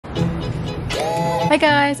Hi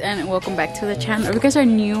guys, and welcome back to the channel. If you guys are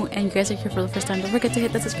new and you guys are here for the first time, don't forget to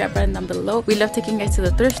hit the subscribe button down below. We love taking you guys to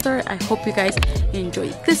the thrift store. I hope you guys enjoy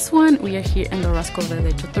this one. We are here in the Resell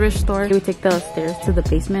thrift store. We take the stairs to the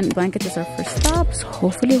basement. Blanket is our first stop, so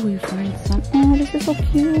hopefully we find some. Oh, this is so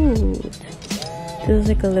cute. This is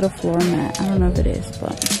like a little floor mat. I don't know if it is,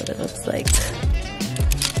 but that's what it looks like.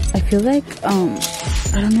 I feel like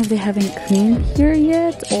I don't know if they haven't cleaned here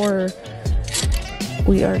yet, or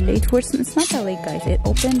we are late for it. It's not that late, guys. It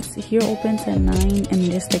opens at 9 and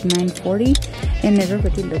it's like 9:40, and it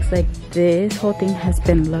already looks like this whole thing has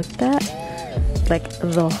been looked at, like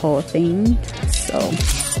the whole thing. So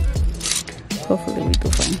hopefully we do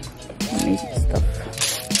find amazing stuff.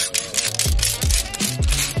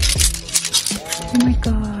 Oh my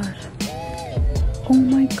god, oh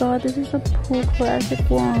my god, this is a Pooh classic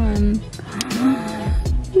one.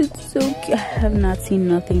 It's so cute. I have not seen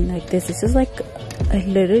nothing like this. This is like, it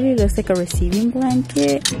literally looks like a receiving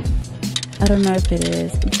blanket. I don't know if it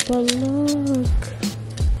is, but look,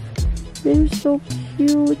 they're so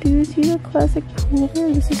cute. Do you see the classic Pooh bear?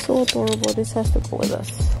 This is so adorable. This has to go with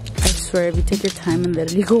us. I swear, if you take your time and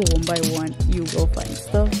literally go one by one, you will find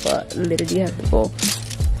stuff, but literally you have to go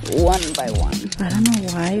one by one. I don't know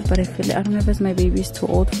why, but I feel like, I don't know if it's my baby's too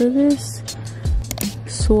old for this.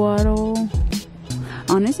 Swaddle.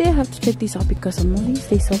 Honestly, I have to check these out because some of these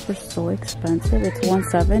they sell for so expensive. It's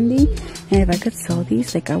 $170, and if I could sell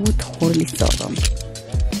these, like, I would totally sell them.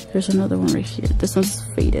 There's another one right here. This one's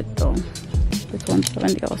faded though. It's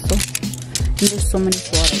 $170 also. And there's so many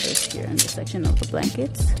swaddlers here in the section of the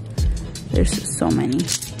blankets. There's so many.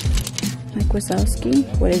 Mike Wazowski.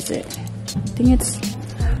 What is it? I think it's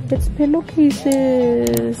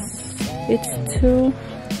pillowcases. It's 2.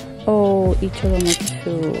 Oh, each of them are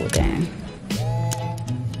 2. Dang.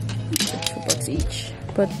 Each,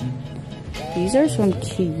 but these are some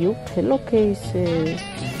cute pillowcases.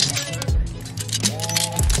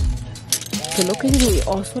 We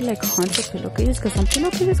also like hunt for pillowcases because some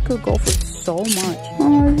pillowcases could go for so much.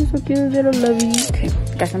 Oh, this is so cute, little lovey. Okay,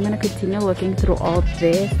 guys, I'm gonna continue looking through all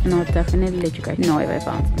this, and I'll definitely let you guys know if I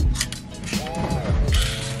found some.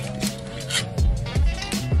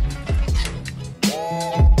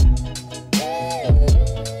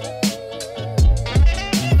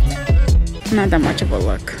 Not that much of a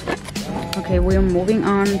look. Okay, we're moving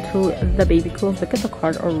on to the baby clothes. Look at the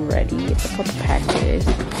cart already. Look at the packages.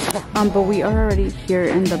 But we are already here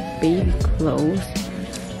in the baby clothes,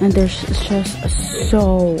 and there's just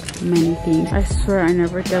so many things. I swear I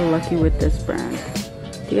never get lucky with this brand.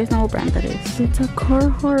 Do you guys know what brand that is? It's a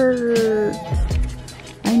Carhartt.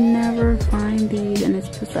 I never find these, and it's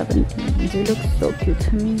 $2.17. They look so cute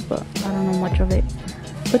to me, but I don't know much of it.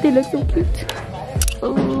 But they look so cute.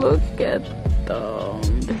 Look at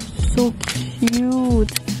them, they're so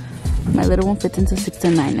cute. My little one fits into 6 to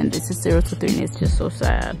 9, and this is 0 to 3, and it's just so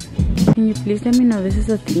sad. Can you please let me know this is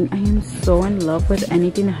a thing? I am so in love with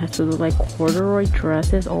anything that has to do like corduroy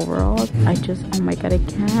dresses, overalls. Oh my god, I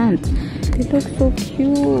can't. They look so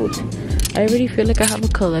cute. I already feel like I have a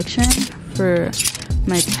collection for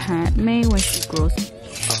my Padme when she grows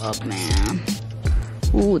up, man.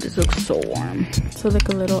 Ooh, this looks so warm. So like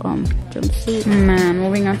a little jumpsuit. Man,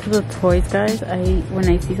 moving on to the toys, guys. When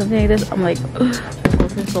I see something like this, I'm like, ugh, it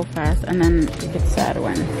goes so fast, and then it gets sad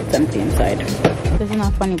when it's empty inside. This is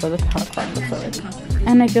not funny, but look how it looks already.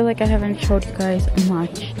 And I feel like I haven't showed you guys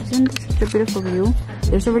much. Isn't this such a beautiful view?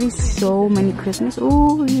 There's already so many Christmas.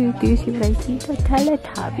 Ooh, do you see what I see? The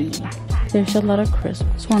Teletubby. There's a lot of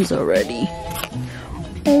Christmas ones already.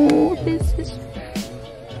 Oh,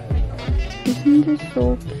 isn't this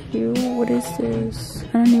so cute? What is this?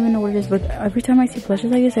 I don't even know what it is, but every time I see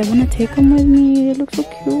plushes like this, I want to take them with me. It looks so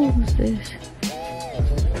cute. What's this?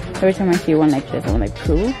 Every time I see one like this, I'm like,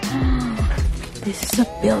 Pooh? This is a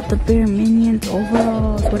Build-A-Bear Minions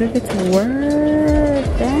overalls. What if it's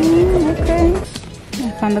worth? Dang, okay.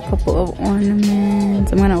 I found a couple of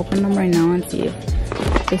ornaments. I'm going to open them right now and see if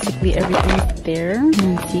basically everything's there,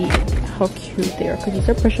 and see how cute they are, because these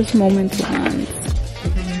are precious moments ones.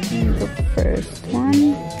 The first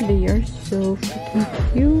one, they are so freaking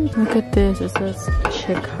cute. Look at this. It says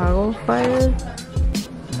Chicago Fire.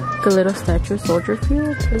 The little statue of Soldier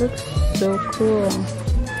Field. It looks so cool.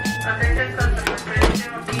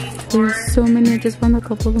 There's so many. I just found a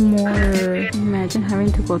couple more. Imagine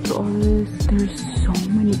having to go through all this. There's so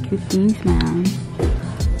many cute things, man.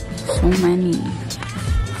 So many.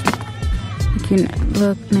 You can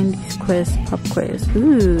look, 90s quiz, pop quiz.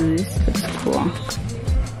 Ooh, this looks cool.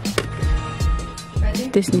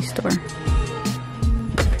 Disney store.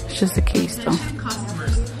 It's just a case though.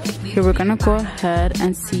 Okay, we're gonna go ahead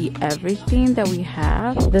and see everything that we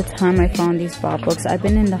have. The time I found these bot books, I've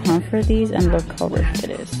been in the hunt for these, and look how rough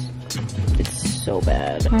it is. It's so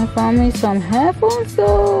bad. I found me some headphones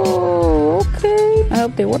though. Okay, I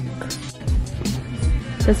hope they work.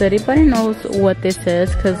 Does anybody knows what this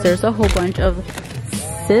is? Because there's a whole bunch of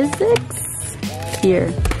SecOnd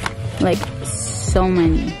here. Like so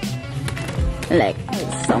many. Like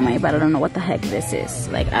so many, but I don't know what the heck this is.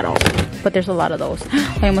 Like at all. But there's a lot of those.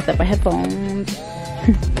 I almost left my headphones.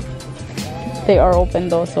 They are open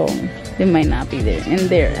though, so they might not be there in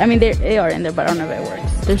there. I mean they are in there, but I don't know if it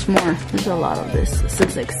works. There's more. There's a lot of this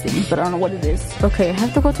SecOnd, but I don't know what it is. Okay, I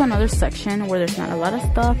have to go to another section where there's not a lot of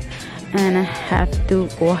stuff, and I have to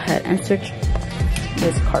go ahead and search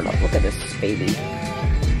this card up. Look at this baby.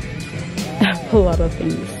 I have a lot of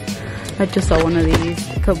things. I just saw one of these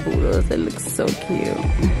caboodles. It looks so cute.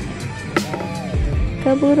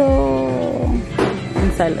 Caboodle.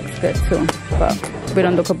 Inside looks good too, but we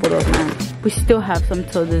don't do caboodles now. We still have some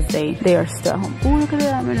till this day. They are still home. Oh, look at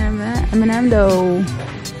that M&M though.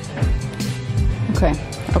 Okay.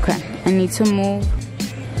 I need to move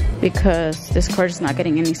because this card is not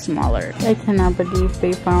getting any smaller. I cannot believe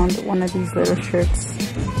they found one of these little shirts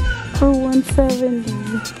for $170.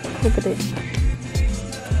 Look at it.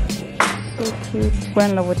 So cute. We're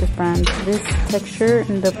in love with this brand. This texture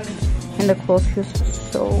in the clothes feels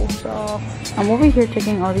so soft. I'm over here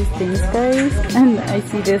checking all these things, guys, and I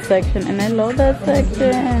see this section and I love that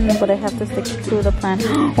section, but I have to stick to the plan.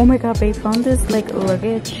 Oh my god, babe found this like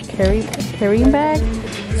luggage carrying bag.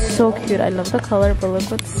 So cute. I love the color, but look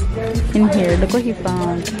what's in here. Look what he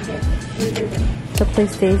found. The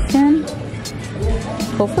PlayStation.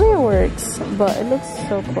 Hopefully it works, but it looks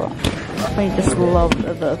so cool. I just love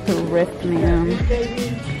the Thrift, man.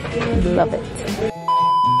 Love it.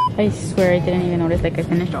 I swear I didn't even notice. Like I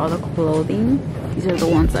finished all the clothing. These are the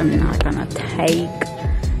ones I'm not gonna take.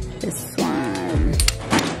 This one.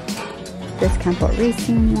 This Campo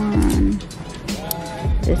Racing one.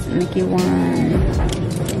 This Mickey one.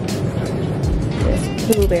 This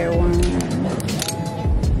Pooh Bear one.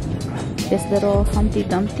 This little Humpty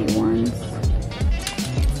Dumpty ones.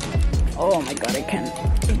 Oh my god, I can't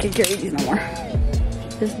carry these no more.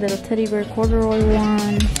 This little teddy bear corduroy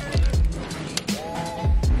one.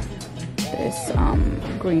 This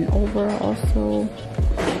green overall also.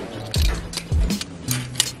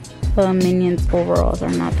 The Minions overalls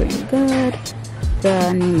are not doing good.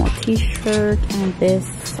 The Nemo t-shirt and this,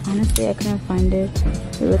 honestly I couldn't find it.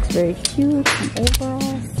 It looks very cute and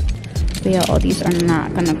overalls. But yeah, all these are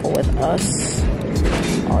not gonna go with us.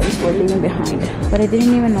 All these we're leaving behind. But I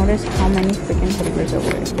didn't even notice how many freaking teddy bears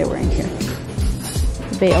there were in here.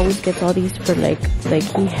 They always get all these for like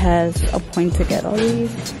he has a point to get all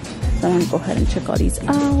these. So I'm gonna go ahead and check all these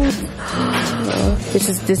out.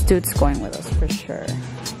 This dude's going with us for sure.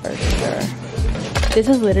 For sure. This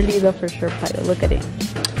is literally the for sure pile. Look at it.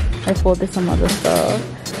 I folded some other stuff.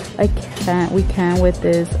 We can with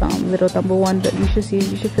this little Dumbo one, but you should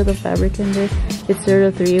feel the fabric in this. It's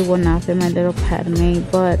 0-3, it will not fit my little Padme,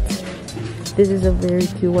 but this is a very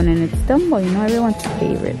cute one, and it's Dumbo, you know, everyone's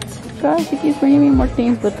favorite. Gosh, he keeps bringing me more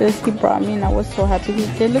things, but this he brought me, and I was so happy he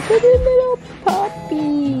did. Look at this little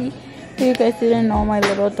puppy. If you guys didn't know, my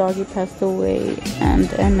little doggy passed away, and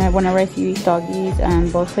whenever I see these doggies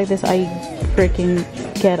and books like this, I freaking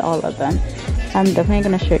get all of them. I'm definitely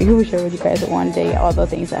gonna share with you guys one day all the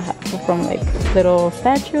things I have from like little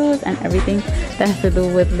statues and everything that has to do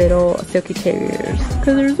with little silky terriers,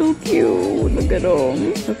 because they're so cute. Look at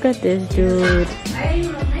them. Look at this dude.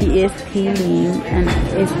 He is peeling and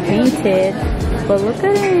is painted, but look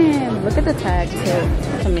at him. Look at the tag too.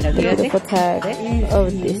 The beautiful tag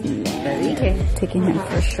of Disneyland. Taking him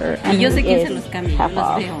for sure. And he is half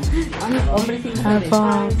off. Half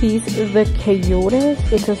off. He's the Coyotes.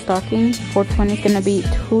 It's a stocking. 420 is gonna be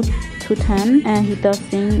 210, and he does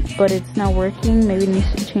sing, but it's not working. Maybe needs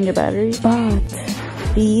to change the battery. But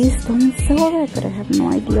these don't sell that, but I have no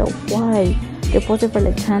idea why. They posted for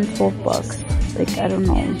like 10-12 bucks. Like I don't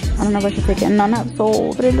know if I should take it. No, not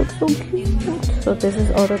sold, but it looks so cute. So this is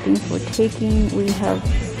all the things we're taking. We have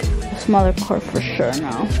a smaller cart for sure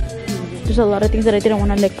now. There's a lot of things that I didn't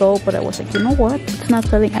want to let go, but I was like, you know what, it's not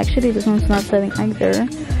selling. Actually, this one's not selling either.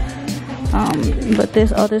 But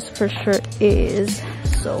this others for sure is.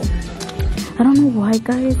 So I don't know why,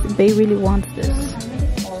 guys. Bae really wants this.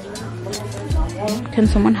 Can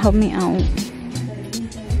someone help me out?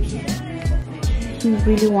 He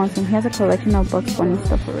really wants them. He has a collection of Bugs Bunny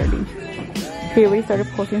stuff already. He already started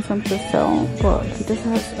posting some to sell, but he just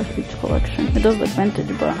has a huge collection. It does look vintage,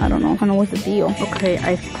 but I don't know what's the deal. Okay,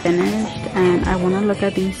 I finished, and I want to look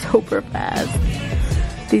at these super fast.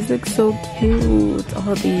 These look so cute.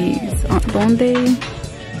 All these, don't they?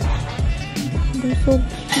 They're so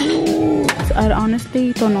cute. I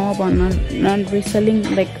honestly don't know about not reselling.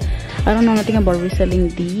 Like, I don't know nothing about reselling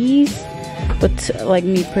these, but like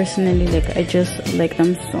me personally, like I just like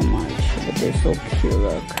them so much. But they're so cute.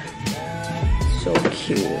 Look, so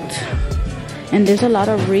cute. And there's a lot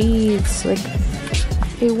of wreaths, like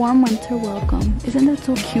a warm winter welcome. Isn't that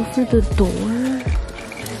so cute for the door?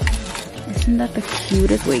 Isn't that the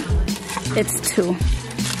cutest? Wait, it's two.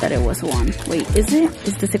 That it was one. Wait, is it?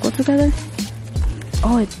 Does it go together?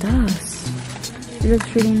 Oh, it does. It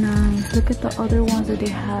looks really nice. Look at the other ones that they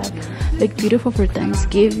have. Like beautiful for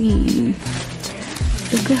Thanksgiving.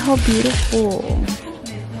 Look at how beautiful.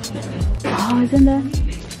 Oh, isn't that?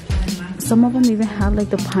 Some of them even have like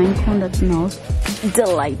the pine cone that smells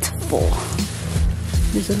delightful.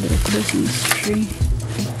 There's a little Christmas tree.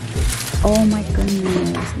 Oh my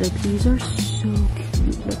goodness. Like these are so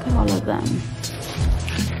cute. Look at all of them.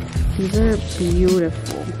 These are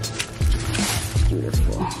beautiful.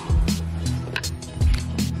 Beautiful.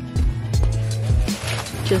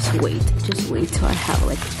 Just wait till I have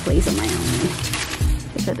like a place of my own.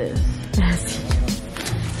 Look at this.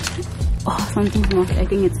 Oh, something smells. I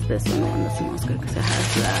think it's this one, the one that smells good because it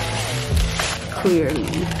has that clearly.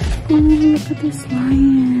 Oh, look at this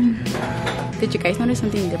lion. Did you guys notice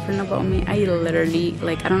something different about me? I literally,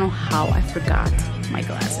 like, I don't know how I forgot my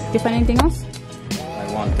glasses. Did you find anything else?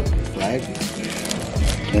 I want the flag.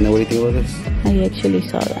 And what do you think about this? I actually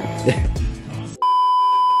saw that.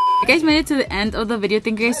 You guys made it to the end of the video.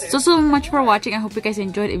 Thank you guys so much for watching. I hope you guys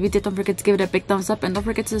enjoyed. If you did, don't forget to give it a big thumbs up and don't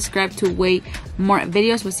forget to subscribe to way more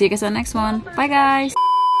videos. We'll see you guys on the next one. Bye guys.